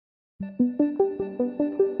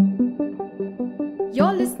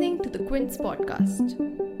You're listening to the Quince podcast.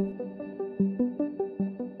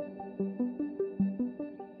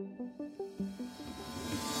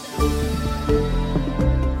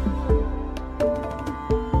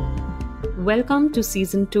 Welcome to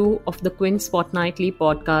Season 2 of the Quint Fortnightly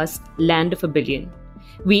podcast, Land of a Billion.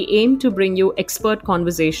 We aim to bring you expert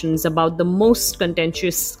conversations about the most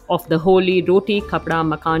contentious of the holy Roti Kapda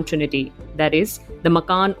Makan Trinity, that is, the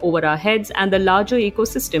Makan over our heads and the larger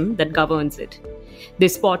ecosystem that governs it.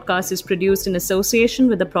 This podcast is produced in association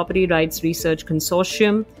with the Property Rights Research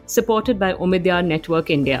Consortium, supported by Umidiyar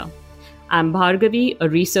Network India. I'm Bhargavi, a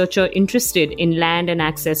researcher interested in land and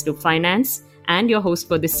access to finance, and your host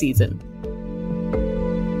for this season.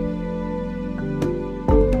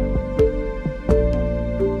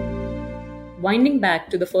 Winding back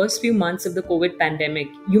to the first few months of the COVID pandemic,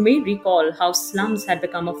 you may recall how slums had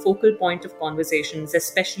become a focal point of conversations,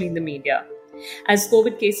 especially in the media. As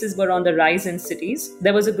COVID cases were on the rise in cities,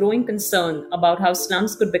 there was a growing concern about how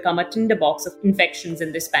slums could become a tinderbox of infections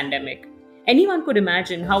in this pandemic. Anyone could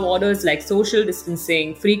imagine how orders like social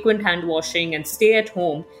distancing, frequent hand washing, and stay at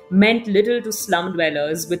home meant little to slum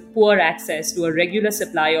dwellers with poor access to a regular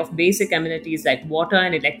supply of basic amenities like water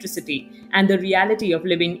and electricity, and the reality of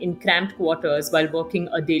living in cramped quarters while working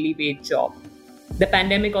a daily wage job. The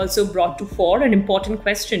pandemic also brought to fore an important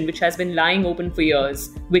question which has been lying open for years,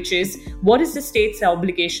 which is, what is the state's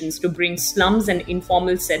obligations to bring slums and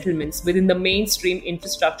informal settlements within the mainstream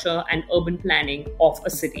infrastructure and urban planning of a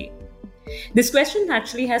city? This question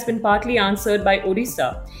actually has been partly answered by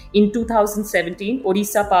Odisha. In 2017,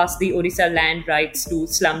 Odisha passed the Odisha Land Rights to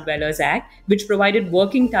Slum Dwellers Act, which provided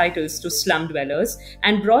working titles to slum dwellers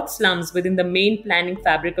and brought slums within the main planning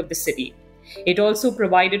fabric of the city. It also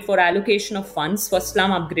provided for allocation of funds for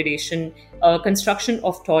slum upgradation, construction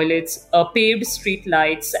of toilets, paved street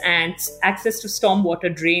lights, and access to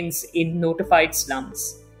stormwater drains in notified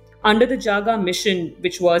slums. Under the Jaga mission,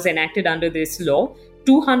 which was enacted under this law,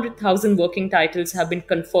 200,000 working titles have been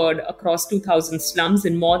conferred across 2,000 slums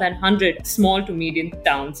in more than 100 small to medium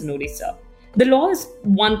towns in Odisha. The law is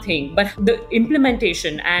one thing, but the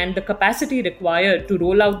implementation and the capacity required to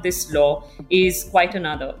roll out this law is quite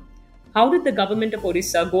another. How did the government of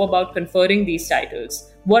Odisha go about conferring these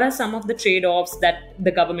titles? What are some of the trade-offs that the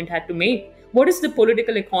government had to make? What is the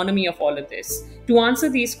political economy of all of this? To answer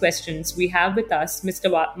these questions, we have with us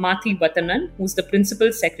Mr. Mathi Vatanan, who's the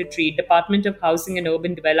Principal Secretary, Department of Housing and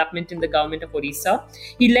Urban Development in the Government of Odisha.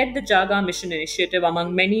 He led the Jaga Mission Initiative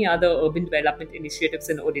among many other urban development initiatives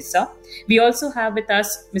in Odisha. We also have with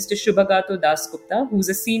us Mr. Shubhagato Dasgupta, who's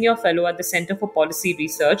a Senior Fellow at the Center for Policy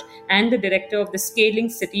Research and the Director of the Scaling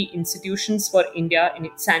City Institutions for India in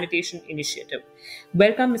its Sanitation Initiative.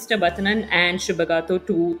 Welcome, Mr. Vatanan and Shubhagato,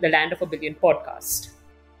 to the Land of a Billion podcast.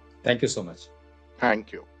 Thank you so much.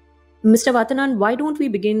 Thank you. Mr. Vatanan, why don't we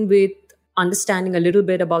begin with understanding a little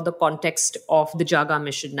bit about the context of the Jaga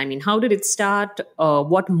mission? I mean, how did it start?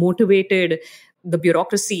 What motivated the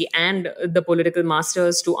bureaucracy and the political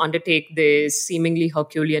masters to undertake this seemingly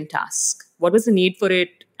Herculean task? What was the need for it,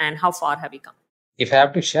 and how far have we come? If I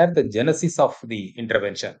have to share the genesis of the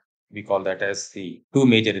intervention, we call that as the two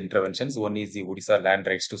major interventions. One is the Odisha Land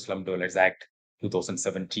Rights to Slum Dwellers Act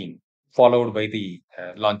 2017, followed by the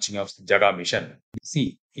launching of the Jaga mission.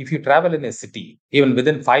 See, if you travel in a city, even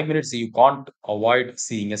within 5 minutes, you can't avoid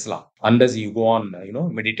seeing a slum unless you go on,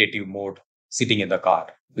 meditative mode, sitting in the car.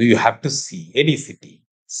 You have to see any city.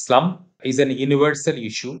 Slum is an universal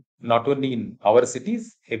issue, not only in our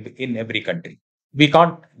cities, in every country. We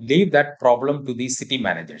can't leave that problem to the city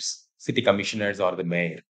managers, city commissioners, or the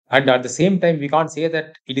mayor. And at the same time, we can't say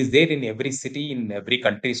that it is there in every city, in every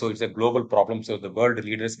country. So it's a global problem. So the world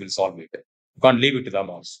leaders will solve it. You can't leave it to them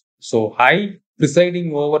also. So I,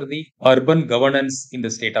 presiding over the urban governance in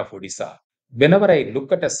the state of Odisha, whenever I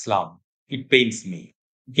look at a slum, it pains me.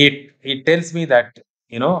 It tells me that,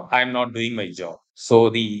 I'm not doing my job. So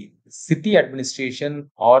the city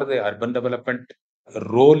administration or the urban development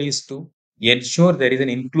role is to ensure there is an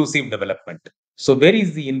inclusive development. So where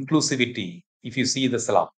is the inclusivity? If you see the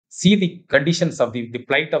slum, see the conditions of the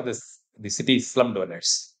plight of the city slum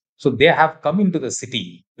dwellers. So they have come into the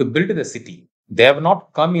city to build the city. They have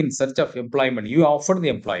not come in search of employment. You offered the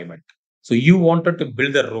employment. So you wanted to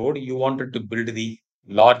build the road. You wanted to build the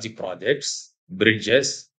large projects,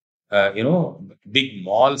 bridges, big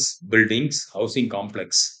malls, buildings, housing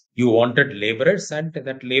complex. You wanted laborers, and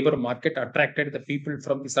that labor market attracted the people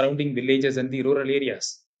from the surrounding villages and the rural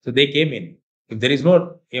areas. So they came in. If there is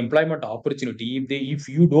no employment opportunity, if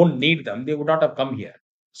you don't need them, they would not have come here.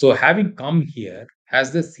 So having come here,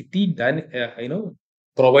 has the city done,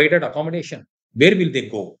 provided accommodation? Where will they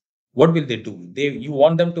go? What will they do? You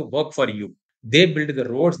want them to work for you. They build the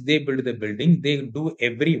roads, they build the building, they do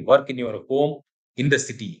every work in your home in the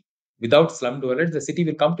city. Without slum dwellers, the city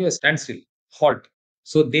will come to a standstill, halt.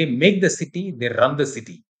 So they make the city, they run the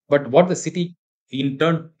city. But what the city in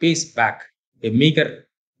turn pays back, a meager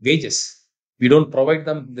wages. We don't provide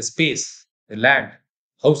them the space, the land,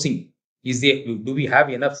 housing. Do we have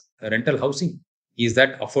enough rental housing? Is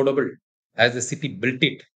that affordable? As the city built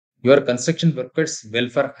it, your Construction Workers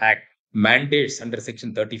Welfare Act mandates under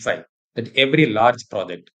Section 35 that every large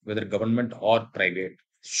project, whether government or private,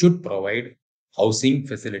 should provide housing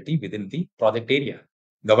facility within the project area.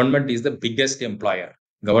 Government is the biggest employer.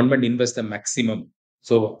 Government invests the maximum.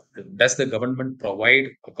 So, does the government provide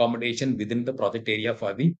accommodation within the project area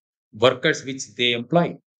for the workers which they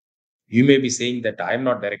employ? You may be saying that I am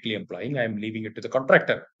not directly employing, I am leaving it to the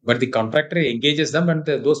contractor. But the contractor engages them, and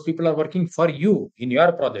those people are working for you in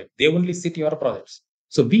your project. They only sit your projects.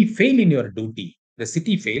 So we fail in your duty. The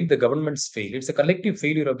city failed, the governments fail. It's a collective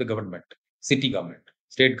failure of the government, city government,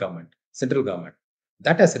 state government, central government.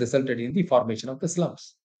 That has resulted in the formation of the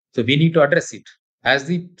slums. So we need to address it. As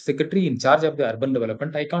the secretary in charge of the urban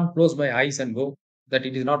development, I can't close my eyes and go that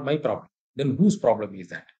it is not my problem. Then whose problem is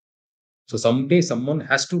that? So someday someone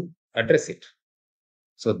has to address it.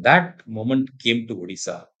 So that moment came to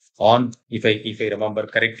Odisha on, if I remember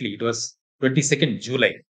correctly, it was 22nd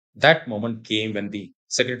July. That moment came when the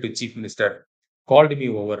Secretary to Chief Minister called me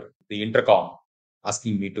over the intercom,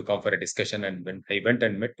 asking me to come for a discussion. And when I went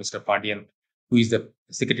and met Mr. Pandian, who is the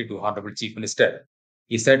Secretary to Honorable Chief Minister,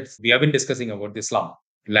 he said, "We have been discussing about the slum,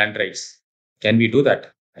 land rights. Can we do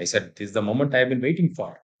that?" I said, "This is the moment I have been waiting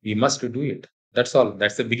for. We must do it." That's all.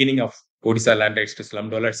 That's the beginning of Odisha Land Rights to Slum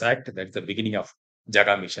Dwellers Act. That's the beginning of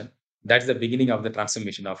Jaga Mission. That's the beginning of the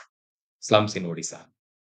transformation of slums in Odisha.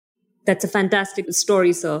 That's a fantastic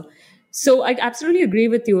story, sir. So I absolutely agree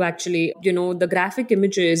with you, actually. The graphic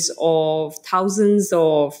images of thousands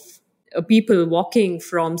of people walking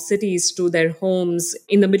from cities to their homes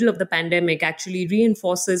in the middle of the pandemic actually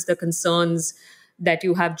reinforces the concerns that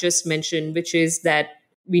you have just mentioned, which is that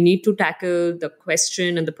we need to tackle the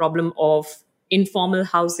question and the problem of informal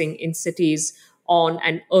housing in cities on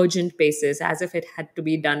an urgent basis, as if it had to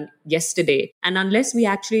be done yesterday. And unless we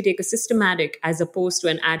actually take a systematic as opposed to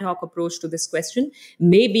an ad hoc approach to this question,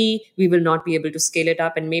 maybe we will not be able to scale it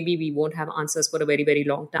up, and maybe we won't have answers for a very, very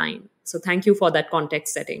long time. So thank you for that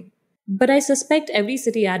context setting. But I suspect every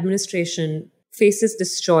city administration faces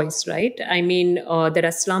this choice, right? I mean, there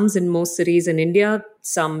are slums in most cities in India,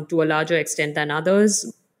 some to a larger extent than others.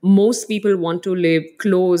 Most people want to live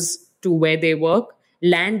close to where they work.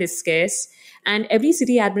 Land is scarce, and every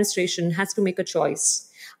city administration has to make a choice.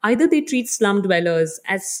 Either they treat slum dwellers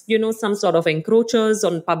as, some sort of encroachers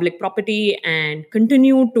on public property and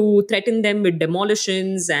continue to threaten them with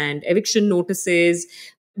demolitions and eviction notices,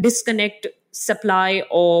 disconnect supply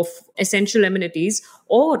of essential amenities,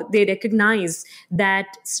 or they recognize that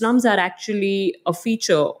slums are actually a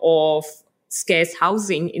feature of scarce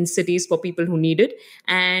housing in cities for people who need it,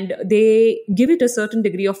 and they give it a certain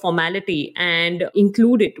degree of formality and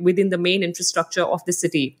include it within the main infrastructure of the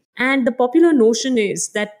city. And the popular notion is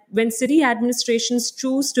that when city administrations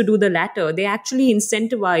choose to do the latter, they actually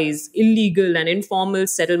incentivize illegal and informal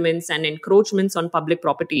settlements and encroachments on public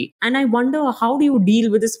property. And I wonder, how do you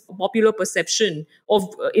deal with this popular perception of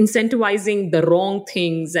incentivizing the wrong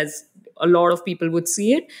things, as a lot of people would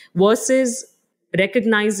see it, versus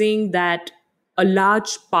recognizing that a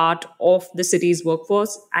large part of the city's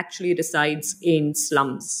workforce actually resides in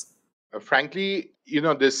slums? Frankly,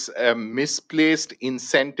 this misplaced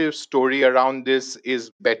incentive story around this is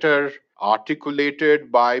better articulated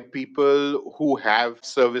by people who have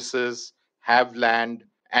services, have land,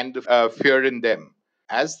 and the fear in them.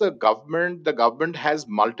 As the government has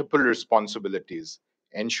multiple responsibilities.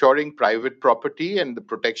 Ensuring private property and the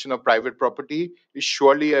protection of private property is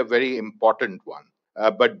surely a very important one.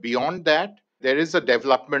 But beyond that, there is a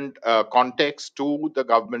development context to the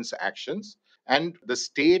government's actions, and the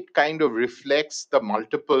state kind of reflects the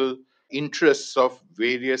multiple interests of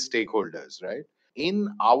various stakeholders, right? In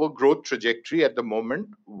our growth trajectory at the moment,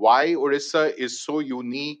 why Orissa is so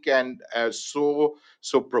unique and so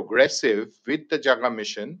progressive with the Jaga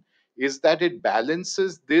mission is that it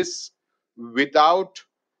balances this without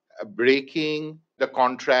breaking the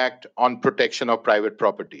contract on protection of private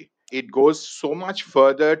property. It goes so much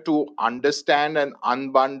further to understand and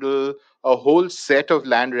unbundle a whole set of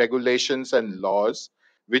land regulations and laws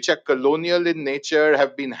which are colonial in nature,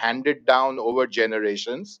 have been handed down over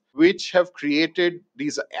generations, which have created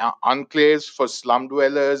these enclaves for slum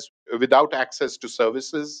dwellers without access to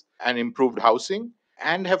services and improved housing.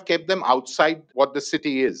 and have kept them outside what the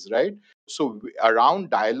city is, right? So, around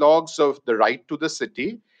dialogues of the right to the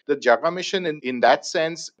city, the Jaga Mission, in that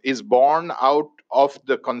sense, is born out of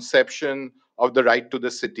the conception of the right to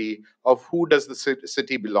the city, of who does the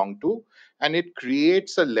city belong to. And it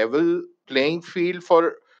creates a level playing field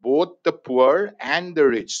for both the poor and the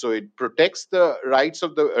rich. So it protects the rights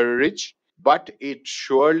of the rich, but it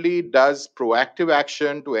surely does proactive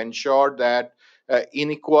action to ensure that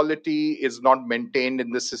inequality is not maintained in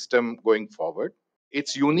the system going forward.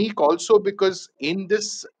 It's unique also because in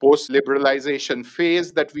this post liberalization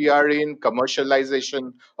phase that we are in,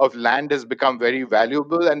 commercialization of land has become very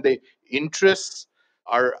valuable, and the interests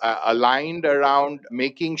are aligned around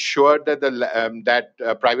making sure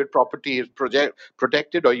that private property is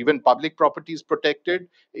protected, or even public property is protected.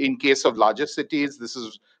 In case of larger cities, this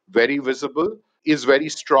is very visible, is very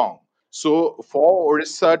strong. So for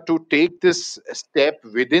Orissa to take this step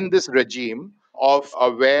within this regime of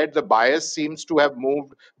where the bias seems to have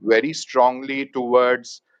moved very strongly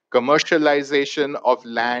towards commercialization of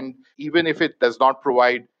land, even if it does not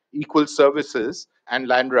provide equal services and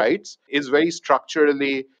land rights, is very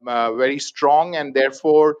structurally very strong, and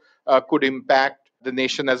therefore could impact the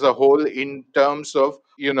nation as a whole in terms of,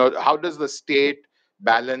 how does the state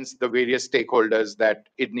balance the various stakeholders that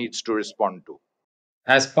it needs to respond to.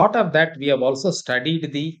 As part of that, we have also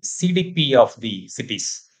studied the CDP of the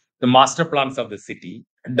cities, the master plans of the city,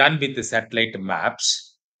 done with the satellite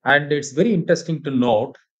maps. And it's very interesting to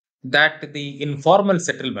note that the informal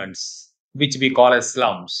settlements, which we call as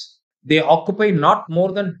slums, they occupy not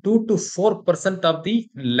more than 2 to 4% of the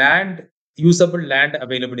land, usable land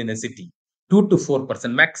available in a city. 2 to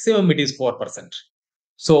 4%, maximum it is 4%.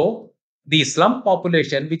 So the slum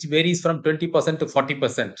population, which varies from 20% to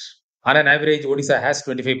 40%, on an average, Odisha has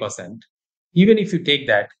 25%. Even if you take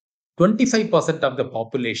that, 25% of the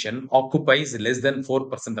population occupies less than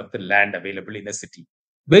 4% of the land available in a city.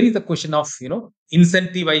 Where is the question of,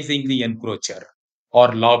 incentivizing the encroacher or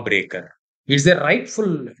lawbreaker? It's their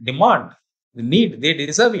rightful demand, the need, they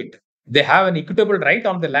deserve it. They have an equitable right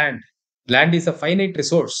on the land. Land is a finite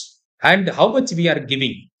resource. And how much we are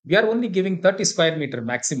giving? We are only giving 30 square meter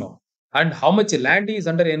maximum. And how much land is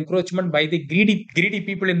under encroachment by the greedy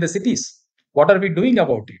people in the cities? What are we doing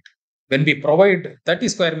about it? When we provide 30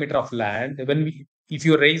 square meter of land, if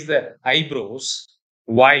you raise the eyebrows,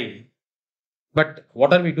 why? But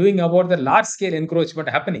what are we doing about the large scale encroachment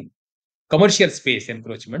happening? Commercial space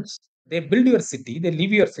encroachments. They build your city, they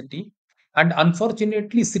leave your city. And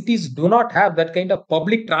unfortunately, cities do not have that kind of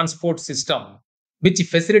public transport system which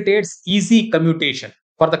facilitates easy commutation.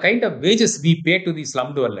 For the kind of wages we pay to the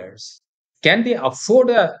slum dwellers, can they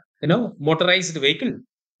afford a motorized vehicle?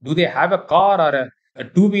 Do they have a car or a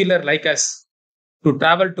two-wheeler like us to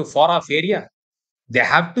travel to far off area? They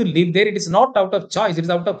have to live there. It is not out of choice, it is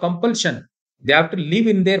out of compulsion. They have to live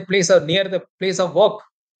in their place or near the place of work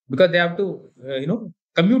because they have to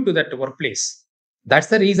commute to that workplace. That's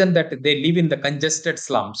the reason that they live in the congested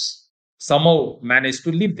slums, somehow manage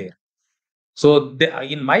to live there. So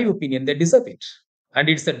in my opinion, they deserve it, and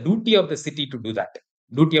it's the duty of the city to do that,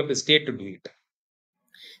 duty of the state to do it.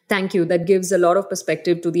 Thank you. That gives a lot of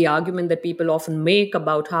perspective to the argument that people often make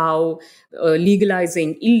about how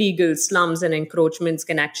legalizing illegal slums and encroachments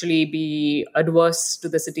can actually be adverse to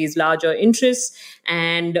the city's larger interests.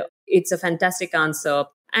 And it's a fantastic answer.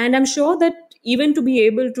 And I'm sure that even to be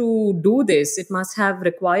able to do this, it must have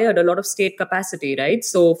required a lot of state capacity, right?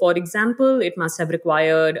 So, for example, it must have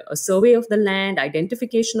required a survey of the land,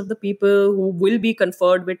 identification of the people who will be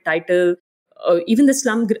conferred with title. Even the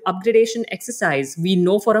slum upgradation exercise, we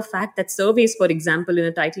know for a fact that surveys, for example, in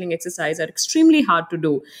a titling exercise are extremely hard to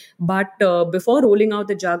do. But before rolling out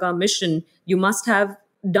the Jaga mission, you must have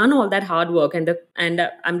done all that hard work. And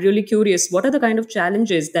I'm really curious, what are the kind of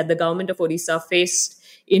challenges that the government of Odisha faced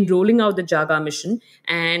in rolling out the Jaga mission?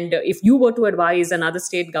 And if you were to advise another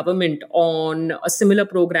state government on a similar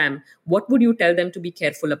program, what would you tell them to be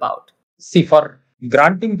careful about? See, for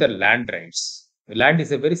granting the land rights, land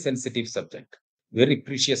is a very sensitive subject, very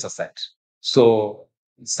precious asset. So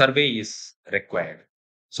survey is required.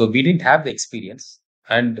 So we didn't have the experience,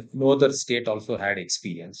 and no other state also had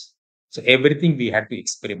experience. So everything we had to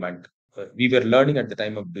experiment. We were learning at the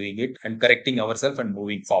time of doing it and correcting ourselves and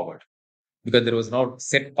moving forward because there was no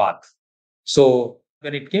set path. So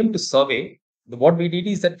when it came to survey, what we did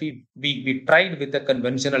is that we tried with the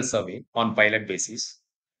conventional survey on pilot basis,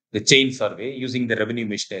 the chain survey using the revenue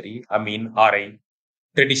machinery, RI,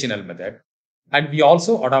 traditional method. And we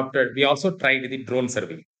also tried the drone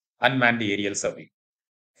survey, unmanned aerial survey.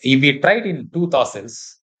 We tried in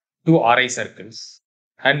 2000s, 2 RI circles.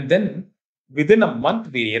 And then within a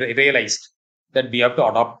month, we realized that we have to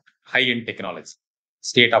adopt high-end technology,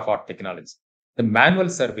 state-of-art technology. The manual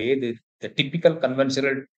survey, the typical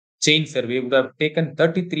conventional chain survey would have taken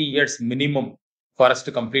 33 years minimum for us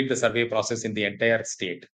to complete the survey process in the entire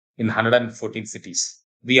state in 114 cities.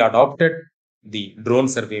 We adopted the drone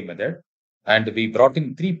survey method and we brought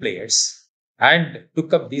in 3 players and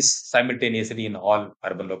took up this simultaneously in all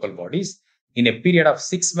urban local bodies. In a period of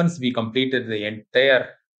 6 months, we completed the entire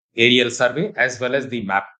aerial survey as well as the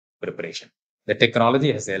map preparation. The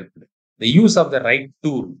technology has helped. The use of the right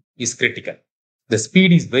tool is critical. The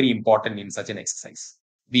speed is very important in such an exercise.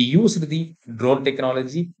 We used the drone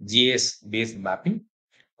technology, GIS based mapping.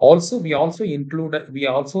 Also, we also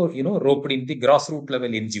roped in the grassroots level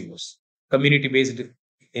NGOs, community based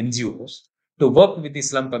NGOs to work with the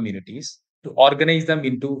slum communities to organize them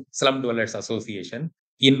into slum dwellers association,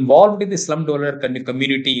 involved the slum dweller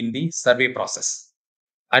community in the survey process.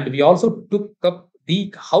 And we also took up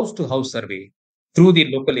the house to house survey through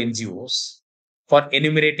the local NGOs for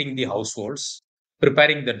enumerating the households,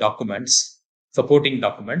 preparing the documents, supporting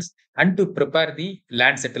documents, and to prepare the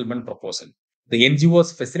land settlement proposal. The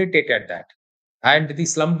NGOs facilitated that, and the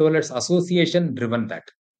Slum Dwellers Association driven that.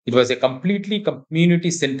 It was a completely community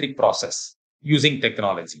centric process using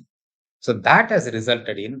technology. So that has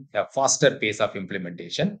resulted in a faster pace of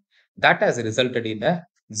implementation. That has resulted in a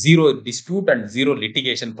zero dispute and zero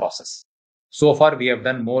litigation process. So far, we have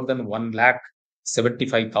done more than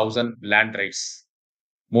 1,75,000 land rights,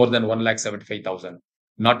 more than 1,75,000.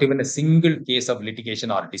 Not even a single case of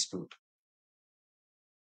litigation or dispute.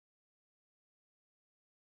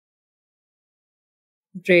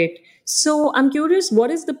 Great. So I'm curious,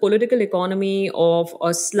 what is the political economy of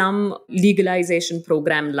a slum legalization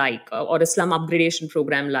program like, or a slum upgradation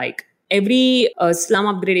program like? Every slum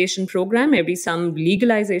upgradation program, every slum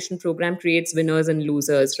legalization program creates winners and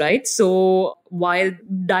losers, right? So while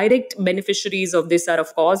direct beneficiaries of this are,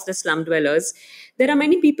 of course, the slum dwellers, there are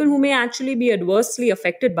many people who may actually be adversely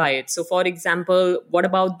affected by it. So, for example, what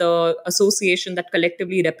about the association that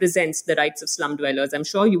collectively represents the rights of slum dwellers? I'm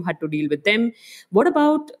sure you had to deal with them. What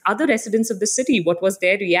about other residents of the city? What was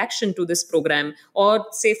their reaction to this program? Or,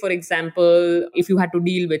 say, for example, if you had to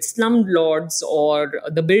deal with slumlords or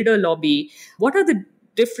the builder lobby, what are the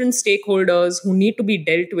different stakeholders who need to be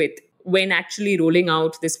dealt with when actually rolling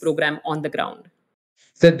out this program on the ground?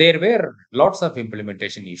 So there were lots of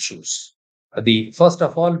implementation issues. The first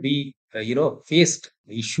of all, we faced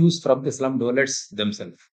issues from the slum dwellers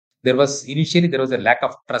themselves. There was a lack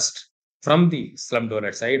of trust from the slum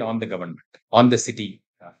dweller side on the government, on the city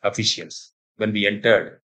officials. When we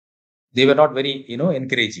entered, they were not very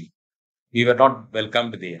encouraging. We were not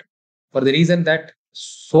welcomed there for the reason that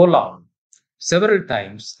so long, several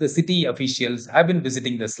times, the city officials have been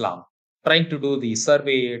visiting the slum, trying to do the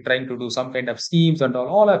survey, trying to do some kind of schemes and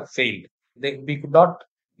all have failed. We could not,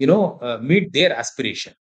 meet their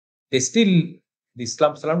aspiration. They still, the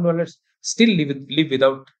slum dwellers still live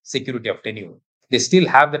without security of tenure. They still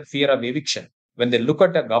have that fear of eviction. When they look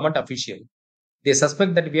at a government official, they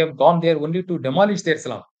suspect that we have gone there only to demolish their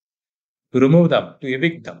slum, to remove them, to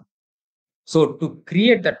evict them. So to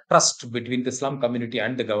create that trust between the slum community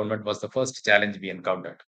and the government was the first challenge we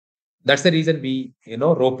encountered. That's the reason we,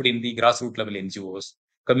 roped in the grassroots level NGOs,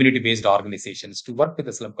 community-based organizations to work with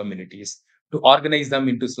the slum communities, to organize them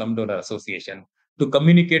into slum donor association, to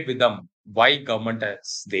communicate with them why government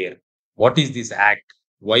is there, what is this act,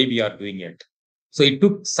 why we are doing it. So it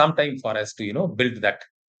took some time for us to, build that,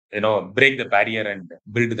 break the barrier and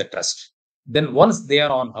build the trust. Then once they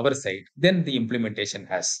are on our side, then the implementation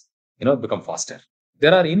has, become faster.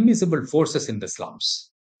 There are invisible forces in the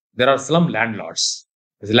slums. There are slum landlords.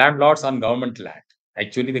 There's landlords on government land.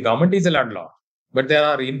 Actually, the government is a landlord, but there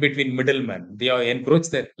are in between middlemen. They are encroach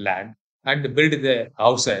the land and build the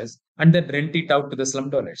houses and then rent it out to the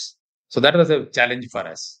slum dwellers. So that was a challenge for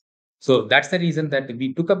us. So that's the reason that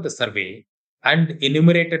we took up the survey and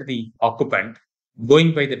enumerated the occupant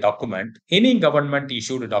going by the document. Any government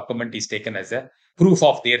issued document is taken as a proof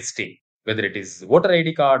of their stay, whether it is voter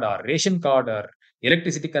ID card or ration card or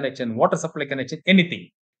electricity connection, water supply connection, anything.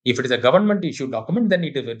 If it is a government issued document, then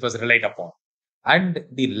it was relied upon. And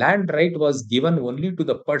the land right was given only to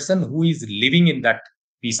the person who is living in that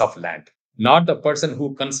piece of land, not the person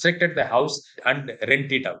who constructed the house and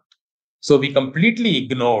rent it out. So we completely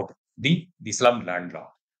ignored the slum landlord.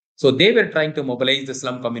 So they were trying to mobilize the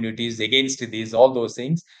slum communities against these, all those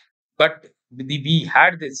things. But we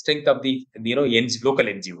had the strength of the local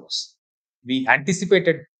NGOs. We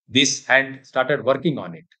anticipated this and started working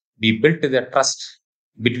on it. We built the trust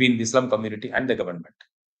between the slum community and the government.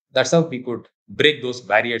 That's how we could break those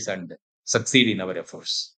barriers and succeed in our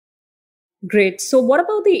efforts. Great. So, what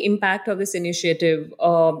about the impact of this initiative,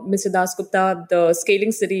 Mr. Dasgupta? The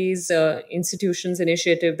Scaling Cities Institutions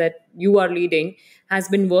initiative that you are leading has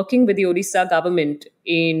been working with the Odisha government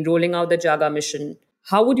in rolling out the Jaga mission.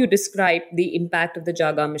 How would you describe the impact of the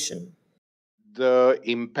Jaga mission? The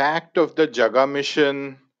impact of the Jaga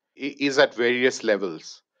mission is at various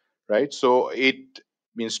levels, right? So it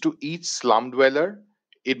means to each slum dweller,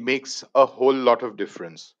 it makes a whole lot of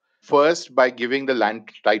difference. First, by giving the land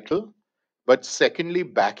title, but secondly,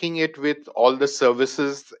 backing it with all the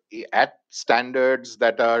services at standards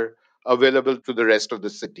that are available to the rest of the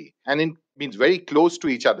city. And it means very close to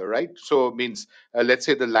each other, right? So it means, let's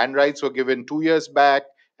say the land rights were given 2 years back,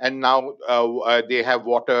 and now they have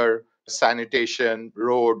water, sanitation,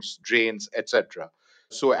 roads, drains, etc.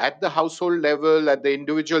 So at the household level, at the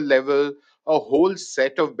individual level, a whole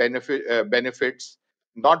set of benefits,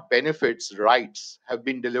 not benefits, rights have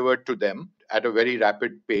been delivered to them at a very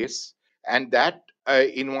rapid pace. And that,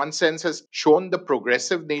 in one sense, has shown the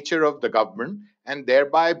progressive nature of the government and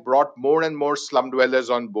thereby brought more and more slum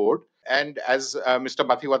dwellers on board. And as Mr.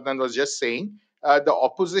 Mathivatnan was just saying, the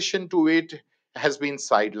opposition to it has been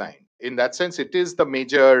sidelined. In that sense, it is the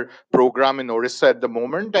major program in Orissa at the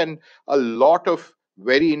moment, and a lot of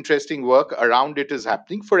very interesting work around it is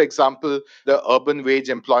happening. For example, the urban wage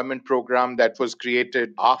employment program that was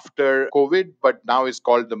created after COVID, but now is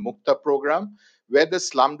called the Mukta program, where the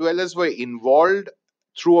slum dwellers were involved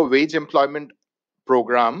through a wage employment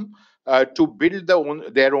program to build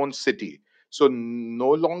their own city. So no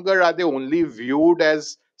longer are they only viewed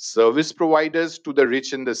as service providers to the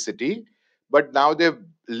rich in the city, but now they've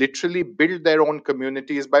literally built their own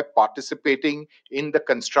communities by participating in the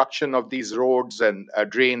construction of these roads and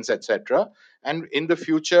drains, etc. And in the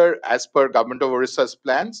future, as per Government of Orissa's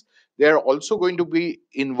plans, they are also going to be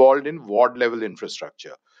involved in ward level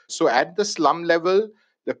infrastructure. So at the slum level,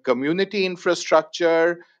 the community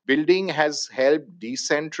infrastructure building has helped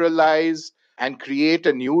decentralize and create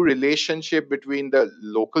a new relationship between the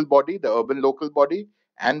local body, the urban local body,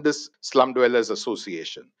 and this slum dwellers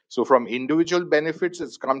association. So from individual benefits,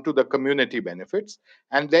 it's come to the community benefits,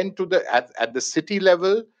 and then to the at the city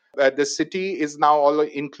level, the city is now all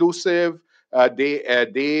inclusive.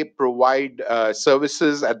 They provide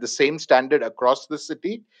services at the same standard across the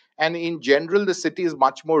city, and in general, the city is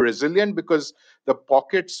much more resilient because the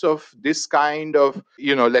pockets of this kind of,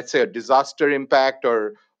 let's say a disaster impact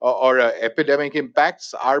or epidemic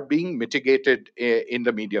impacts are being mitigated in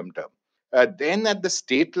the medium term. Then at the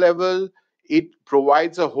state level, it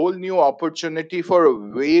provides a whole new opportunity for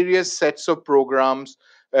various sets of programs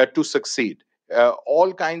to succeed.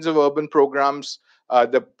 All kinds of urban programs,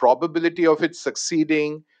 the probability of it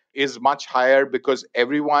succeeding is much higher because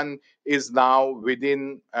everyone is now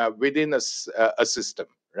within a system,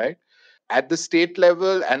 right? At the state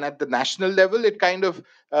level and at the national level, it kind of,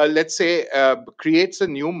 let's say, creates a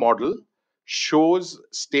new model, shows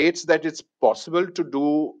states that it's possible to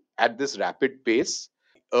do at this rapid pace.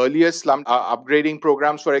 Earlier slum upgrading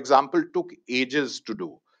programs, for example, took ages to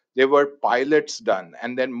do. There were pilots done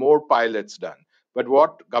and then more pilots done. But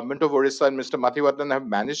what Government of Orissa and Mr. Mathivatnan have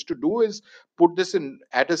managed to do is put this in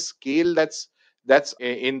at a scale that's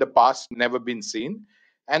in the past never been seen.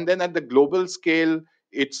 And then at the global scale,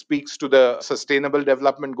 it speaks to the sustainable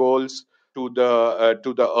development goals, to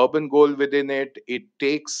the urban goal within it. It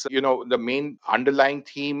takes, the main underlying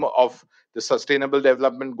theme of the sustainable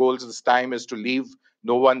development goals this time is to leave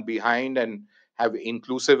no one behind and have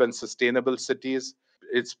inclusive and sustainable cities.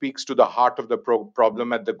 It speaks to the heart of the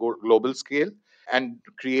problem at the global scale and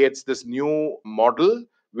creates this new model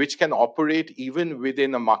which can operate even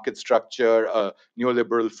within a market structure, a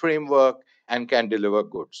neoliberal framework, and can deliver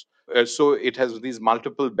goods. So it has these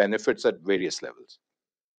multiple benefits at various levels.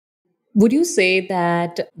 Would you say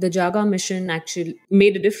that the Jaga mission actually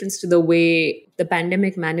made a difference to the way the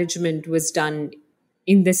pandemic management was done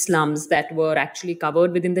in the slums that were actually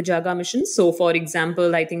covered within the Jaga mission? So, for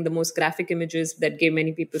example, I think the most graphic images that gave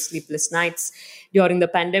many people sleepless nights during the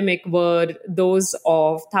pandemic were those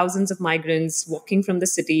of thousands of migrants walking from the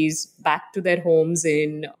cities back to their homes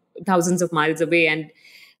in thousands of miles away, and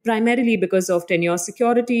primarily because of tenure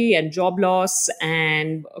security and job loss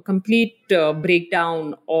and a complete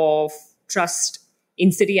breakdown of trust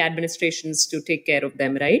in city administrations to take care of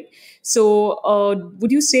them, right? So,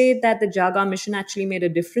 would you say that the Jaga mission actually made a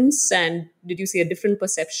difference? And did you see a different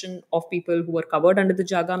perception of people who were covered under the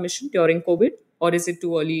Jaga mission during COVID? Or is it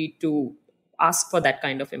too early to ask for that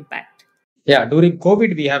kind of impact? Yeah, during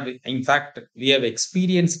COVID, we have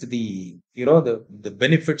experienced the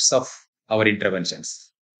benefits of our interventions.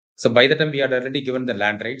 So by the time we had already given the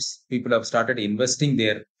land rights, people have started investing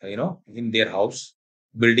in their house.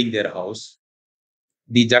 building their house.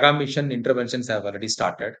 The Jaga mission interventions have already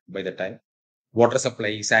started by the time. Water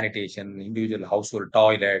supply, sanitation, individual household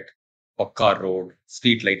toilet, Pakka road,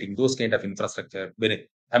 street lighting, those kind of infrastructure,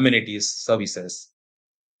 amenities, services.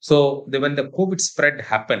 So when the COVID spread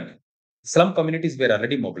happened, slum communities were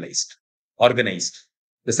already mobilized, organized.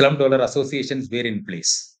 The slum dweller associations were in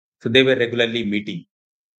place. So they were regularly meeting.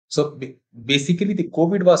 So basically, the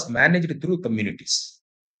COVID was managed through communities.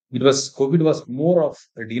 COVID was more of,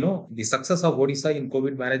 the success of Odisha in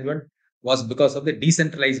COVID management was because of the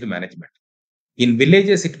decentralized management. In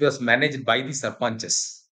villages, it was managed by the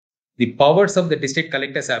sarpanches. The powers of the district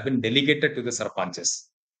collectors have been delegated to the sarpanches.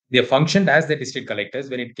 They functioned as the district collectors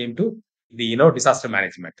when it came to the disaster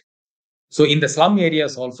management. So in the slum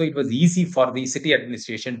areas also, it was easy for the city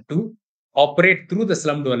administration to operate through the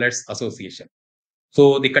slum dwellers association.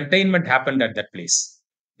 So the containment happened at that place,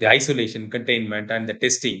 the isolation, containment, and the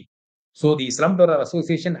testing. So the slum dweller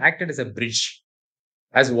association acted as a bridge,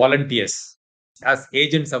 as volunteers, as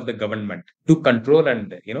agents of the government to control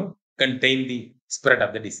and contain the spread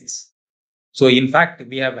of the disease. So in fact,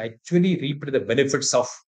 we have actually reaped the benefits of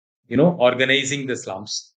organizing the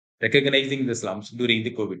slums, recognizing the slums during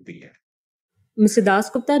the COVID period. Mr.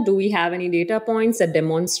 Dasgupta, do we have any data points that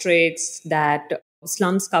demonstrates that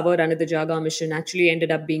slums covered under the Jaga mission actually ended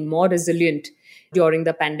up being more resilient during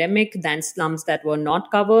the pandemic than slums that were not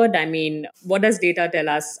covered? I mean, what does data tell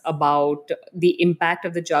us about the impact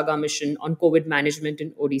of the Jaga mission on COVID management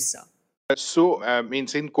in Odisha?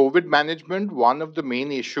 Means in COVID management, one of the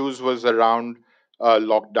main issues was around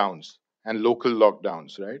lockdowns and local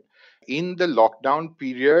lockdowns, right? In the lockdown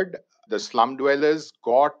period, the slum dwellers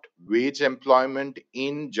got wage employment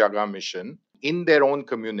in Jaga Mission in their own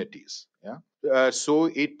communities. Yeah. So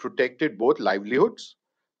it protected both livelihoods,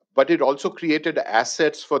 but it also created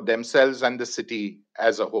assets for themselves and the city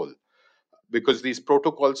as a whole, because these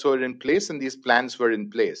protocols were in place and these plans were in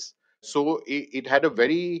place. So it had a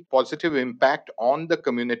very positive impact on the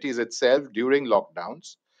communities itself during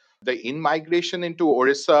lockdowns. The in migration into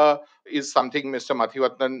Orissa is something Mr.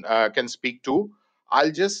 Mathivatnan can speak to.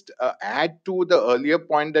 I'll just add to the earlier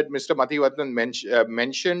point that Mr. Mathivatnan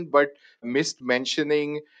mentioned, but missed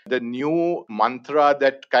mentioning the new mantra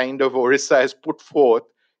that kind of Orissa has put forth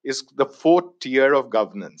is the fourth tier of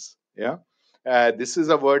governance. Yeah. This is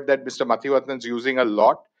a word that Mr. Mathivatnan is using a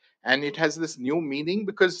lot, and it has this new meaning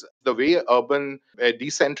because the way urban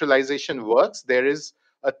decentralization works, there is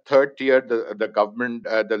a third tier, the government,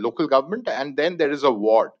 the local government, and then there is a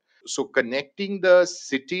ward. So connecting the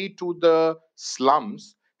city to the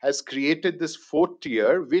slums has created this fourth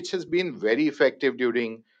tier, which has been very effective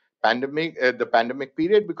during the pandemic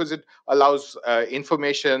period, because it allows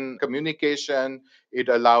information communication, it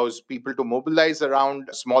allows people to mobilize around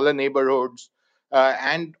smaller neighborhoods,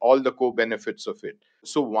 and all the co-benefits of it.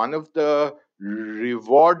 So one of the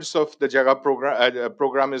rewards of the Jaga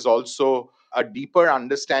program is also a deeper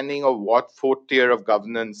understanding of what fourth tier of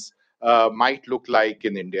governance might look like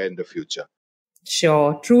in India in the future.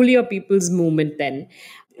 Sure, truly a people's movement then.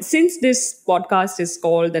 Since this podcast is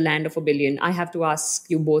called The Land of a Billion, I have to ask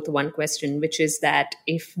you both one question, which is that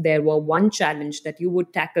if there were one challenge that you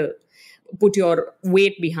would tackle, put your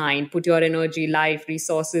weight behind, put your energy, life,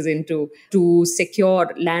 resources into to secure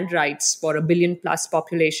land rights for a billion plus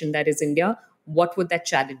population that is India, what would that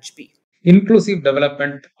challenge be? Inclusive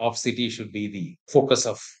development of city should be the focus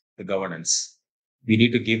of the governance. We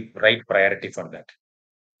need to give right priority for that.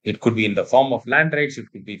 It could be in the form of land rights.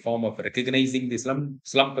 It could be form of recognizing the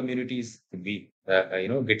slum communities. It could be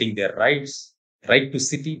getting their rights, right to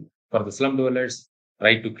city for the slum dwellers,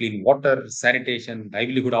 right to clean water, sanitation,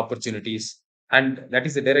 livelihood opportunities, and that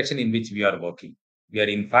is the direction in which we are working. We are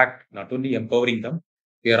in fact not only empowering them,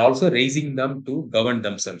 we are also raising them to govern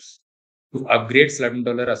themselves, to upgrade slum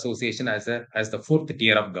dweller association as the fourth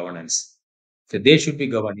tier of governance. So they should be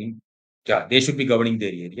governing. Yeah, they should be governing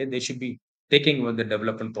their area. They should be taking over the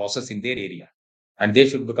development process in their area, and they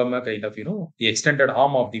should become a kind of the extended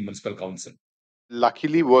arm of the municipal council.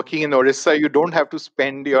 Luckily, working in Orissa, you don't have to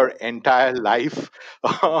spend your entire life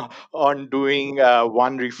on doing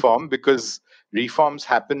one reform, because reforms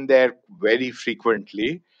happen there very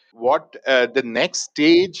frequently. What the next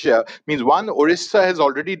stage means, one, Orissa has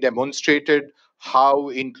already demonstrated how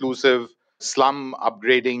inclusive slum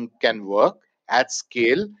upgrading can work at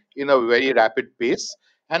scale in a very rapid pace,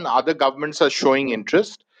 and other governments are showing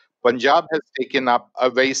interest. Punjab has taken up a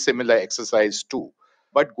very similar exercise too.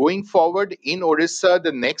 But going forward in Orissa,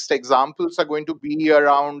 the next examples are going to be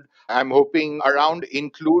around, I'm hoping, around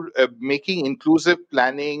making inclusive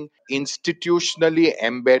planning institutionally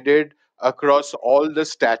embedded across all the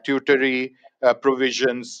statutory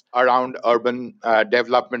provisions around urban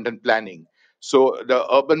development and planning. So the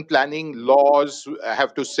urban planning laws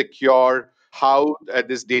have to secure how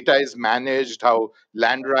this data is managed, how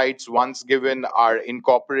land rights, once given, are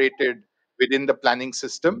incorporated within the planning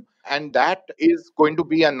system. And that is going to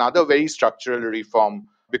be another very structural reform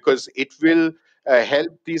because it will help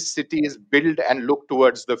these cities build and look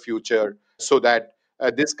towards the future so that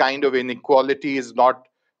this kind of inequality is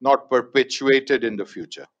not perpetuated in the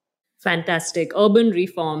future. Fantastic. Urban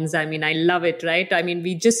reforms. I mean, I love it, right? I mean,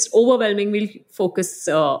 we just overwhelmingly focus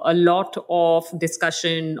a lot of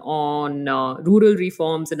discussion on rural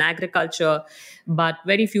reforms and agriculture, but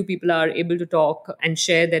very few people are able to talk and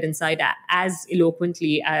share their insight as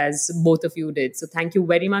eloquently as both of you did. So thank you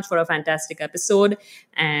very much for a fantastic episode.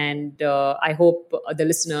 And I hope the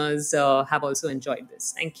listeners have also enjoyed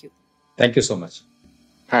this. Thank you. Thank you so much.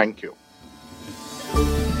 Thank you.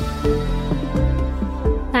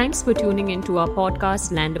 Thanks for tuning in to our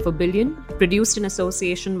podcast, Land of a Billion, produced in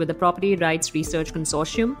association with the Property Rights Research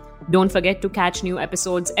Consortium. Don't forget to catch new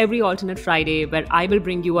episodes every alternate Friday, where I will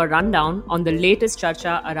bring you a rundown on the latest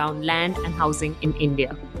charcha around land and housing in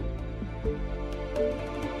India.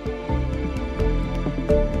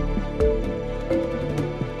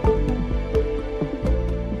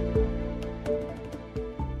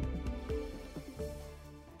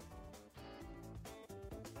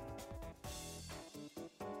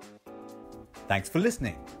 Thanks for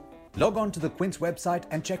listening. Log on to the Quince website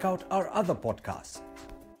and check out our other podcasts